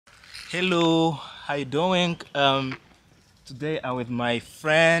Hello, how you doing? Today I'm with my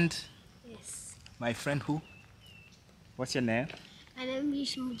friend. Yes. My friend who? What's your name? My name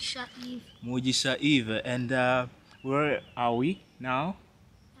is Mugisha Eve. Mugisha Eve. And where are we now?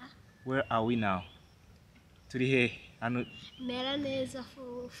 Huh? Where are we now? Today, Meraneza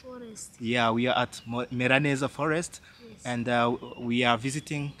Forest. yeah, we are at Meraneza Forest, Yes. and we are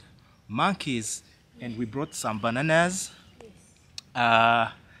visiting monkeys, and we brought some bananas.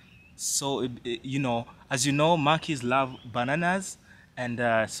 Yes. So as you know, monkeys love bananas,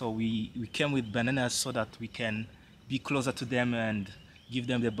 and so we came with bananas so that we can be closer to them and give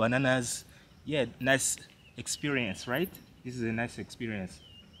them the bananas. Yeah, nice experience, right? This is a nice experience.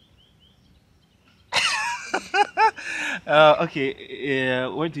 Okay,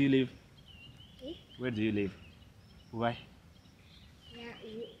 where do you live? Eh? Where do you live? Why? Yeah,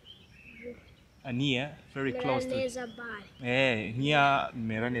 Near, very close to. Meraneza Bar. Near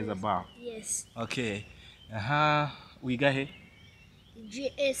Meraneza Bar. Yes. Okay. We got here.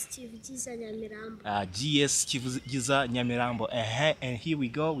 GS Chivichiza Nyamirambo. GS Giza Nyamirambo. And here we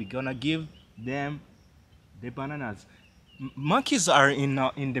go. We're gonna give them the bananas. Monkeys are in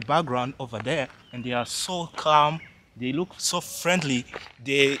the background over there, and they are so calm. They look so friendly.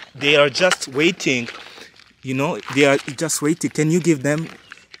 They are just waiting. You know, they are just waiting. Can you give them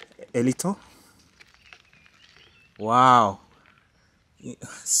a little? Wow.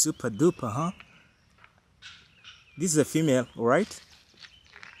 Super duper, huh? This is a female, right?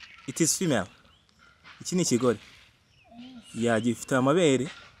 It is female. Iki ni ikigori. Yeah, gifite amabere.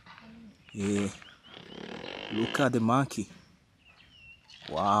 Yeah. Look at the monkey.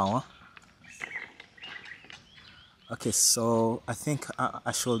 Wow. Okay, so I think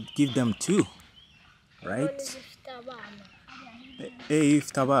I should give them two, right?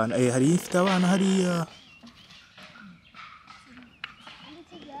 Ifite abana. Hari ifite abana hariya.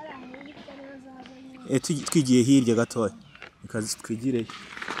 Twigiye hirya gatoya. Because twigire.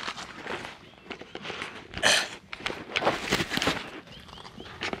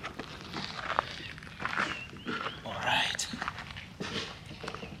 Alright.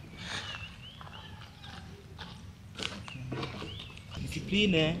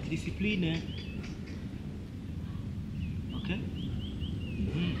 Discipline. Okay?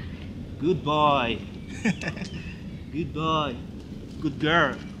 Good boy. Good boy. Good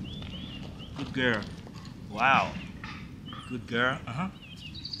girl. Good girl. Wow. Good girl.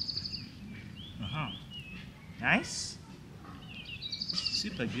 Nice.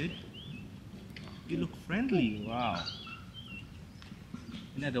 Super good. You look friendly. Wow.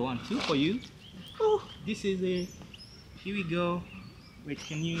 Another one too for you. Oh, this is a. Here we go. Wait,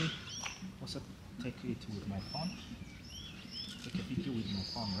 can you also take it with my phone? Take a picture with my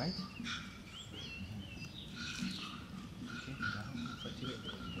phone, right?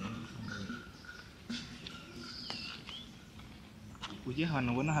 Ujye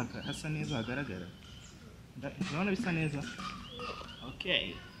ahantu ubona hasa neza hagaragara. Urabona bisa neza?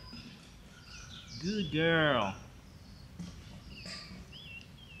 Okay. Good girl.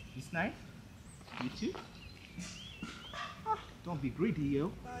 It's nice. You too? Don't be greedy,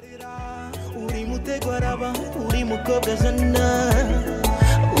 yo. Uri mutego araba, uri mukobwa zana.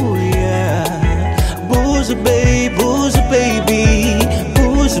 Oh yeah. Booze baby, booze baby,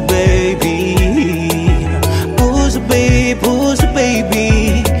 booze baby. Booze baby, booze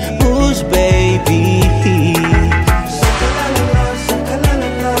baby, booze baby.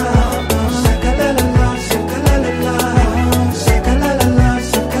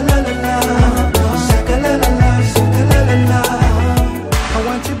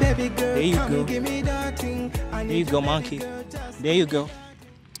 There you go, monkey. There you go.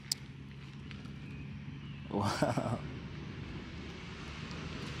 Wow.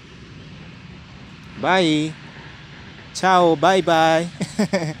 Bye. Ciao. Bye bye.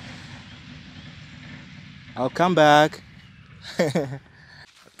 I'll come back.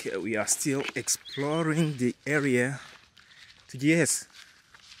 Okay, we are still exploring the area. Yes.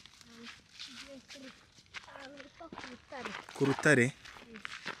 Kurutare.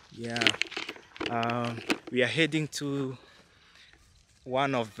 Yeah. We are heading to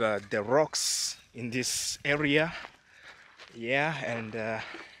one of the rocks in this area. Yeah, and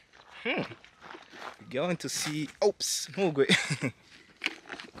we're going to see. Oops, no good.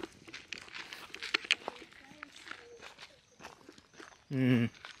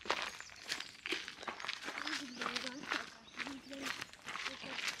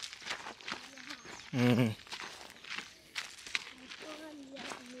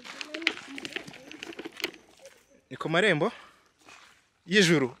 Ni ku marembo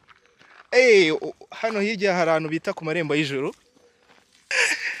y'ijuru. Hano hirya hari ahantu bita ku marembo y'ijuru.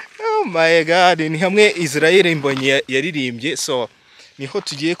 Oh my god, ni hamwe Israel Mbonyi yaririmbye, so niho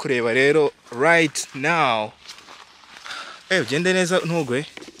tugiye kureba rero right now. Ugende neza ntugwe.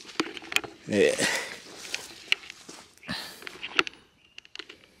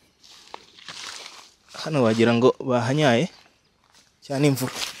 Hano wagira ngo bahanyaye cyane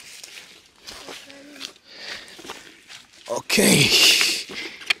imvura. Okay.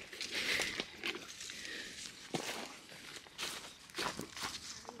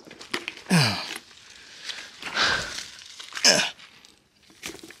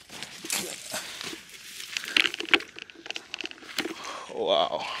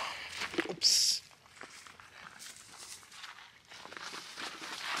 Wow. Oops.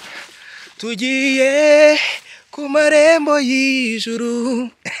 Tugiye ku marembo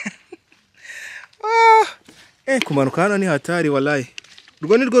y'ijuru. Kumanuka hano ni hatari wallahi.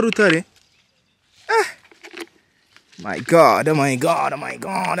 Urwo ni rwo rutare. My god, oh my god, oh my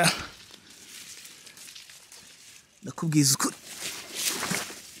god. Nakubwiza ukuri.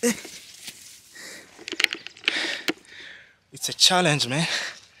 It's a challenge, man.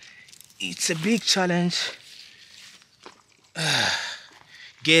 It's a big challenge.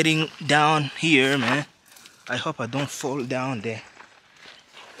 Getting down here, man. I hope I don't fall down there.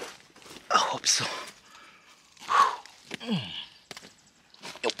 I hope so.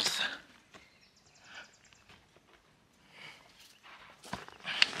 Oops.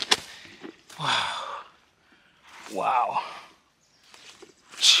 Wow. Wow.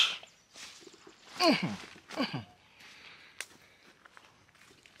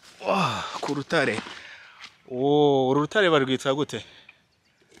 Wow, ku rutare. Oh, urutare barwitsa gute?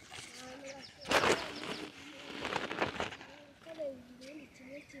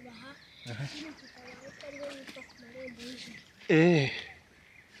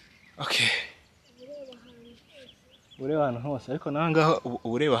 Okay. Ureba ahantu hose, ariko nangaho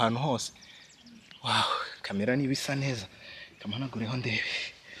ureba ahantu hose. Wow, kamera ni bisa neza. Kamanagureho ndebe.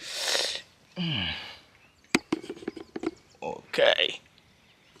 Okay.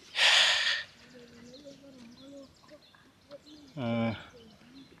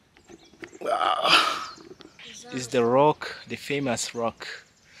 Wow. This is the rock, the famous rock.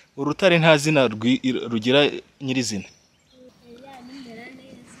 Urutare nta zina rugira nyirizina.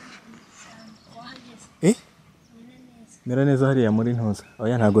 Mera neza hariya muri ntoza.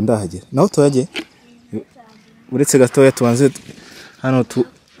 Oya ntago ndahagera. Naho tuhagiye. Uretse gatoya tubanze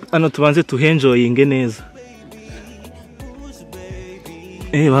hano tubanze tuhenjoyinge neza.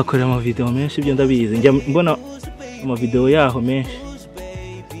 Bakorera ama video menshi ibyo ndabizi. Njya mbona ama video yaho menshi.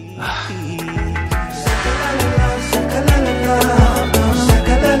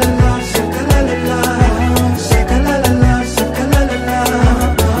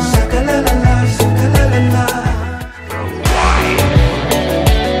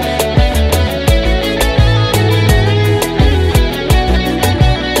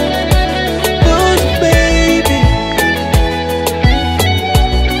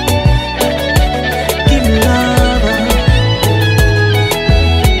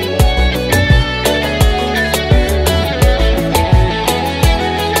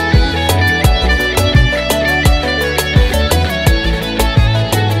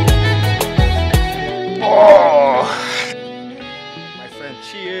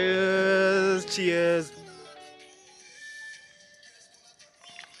 Cheers.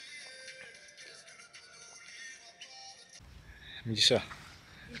 Mugisha,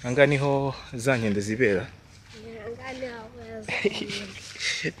 anga niho za nkende zibera.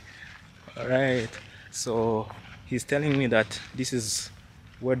 All right. So he's telling me that this is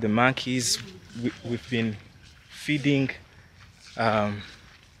where the monkeys we've been feeding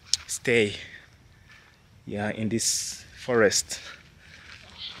stay. Yeah, in this forest.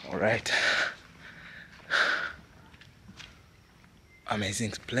 All right.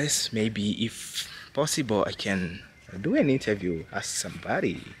 Amazing place. Maybe if possible I can do an interview, ask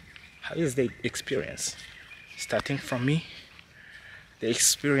somebody how is the experience. Starting from me, the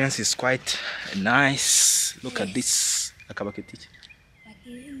experience is quite nice. Look at this.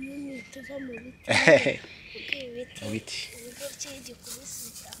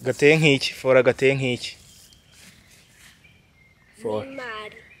 For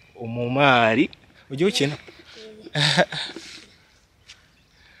umumari ujye ukina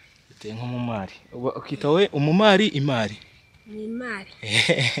tenga umumari ukita we umumari imari ni imari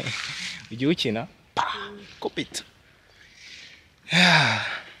ujye ukina kopita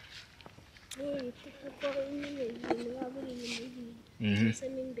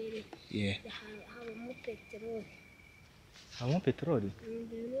habamo peteroli.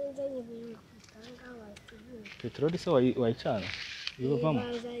 Peteroli se wayicana bibavamo.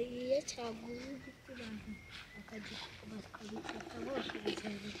 baza iyo cyaguye igiti bakagikata bohereza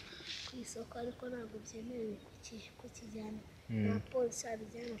ku isoko ariko ntabwo byemewe kukijyana abapolisi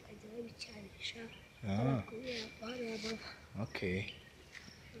babijyana bakajya babicanisha kubera ko hariya baba. Okay.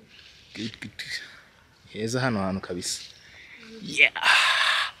 Good, good. Heza hano hantu kabisa. Yeah.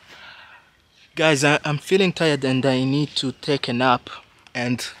 Guys, I'm feeling tired and I need to take a nap,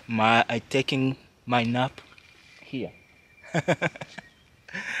 and I taking my nap here.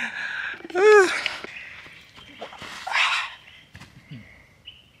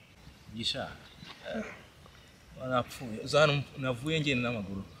 Mugisha, wanapfuye. Uzana navuye ngenda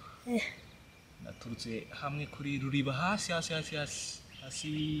n'amaguru. Naturutse hamwe kuri Ruriba hasi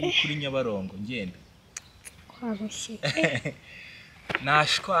kuri Nyabarongo ngenda. Kwarushye.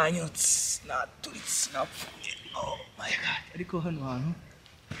 Nashwanyutse, naturitse, napfuye. Oh my god. Ariko hano hantu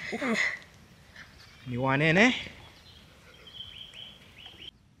ni wanene.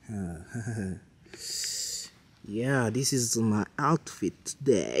 Yeah, this is my outfit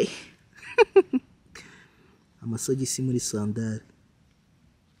today. Amasogisi muri sandali.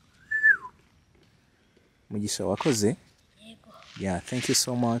 Mugisha wakoze? Yego. Yeah, thank you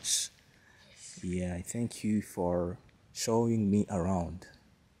so much. Yeah, thank you for showing me around.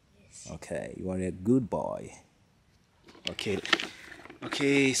 Yes. Okay, you are a good boy.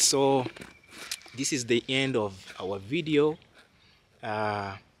 Okay, so this is the end of our video.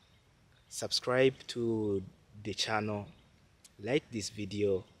 Subscribe to the channel, like this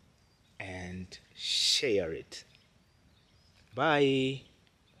video, and share it. Bye.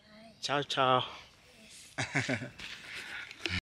 Ciao, ciao. Yes.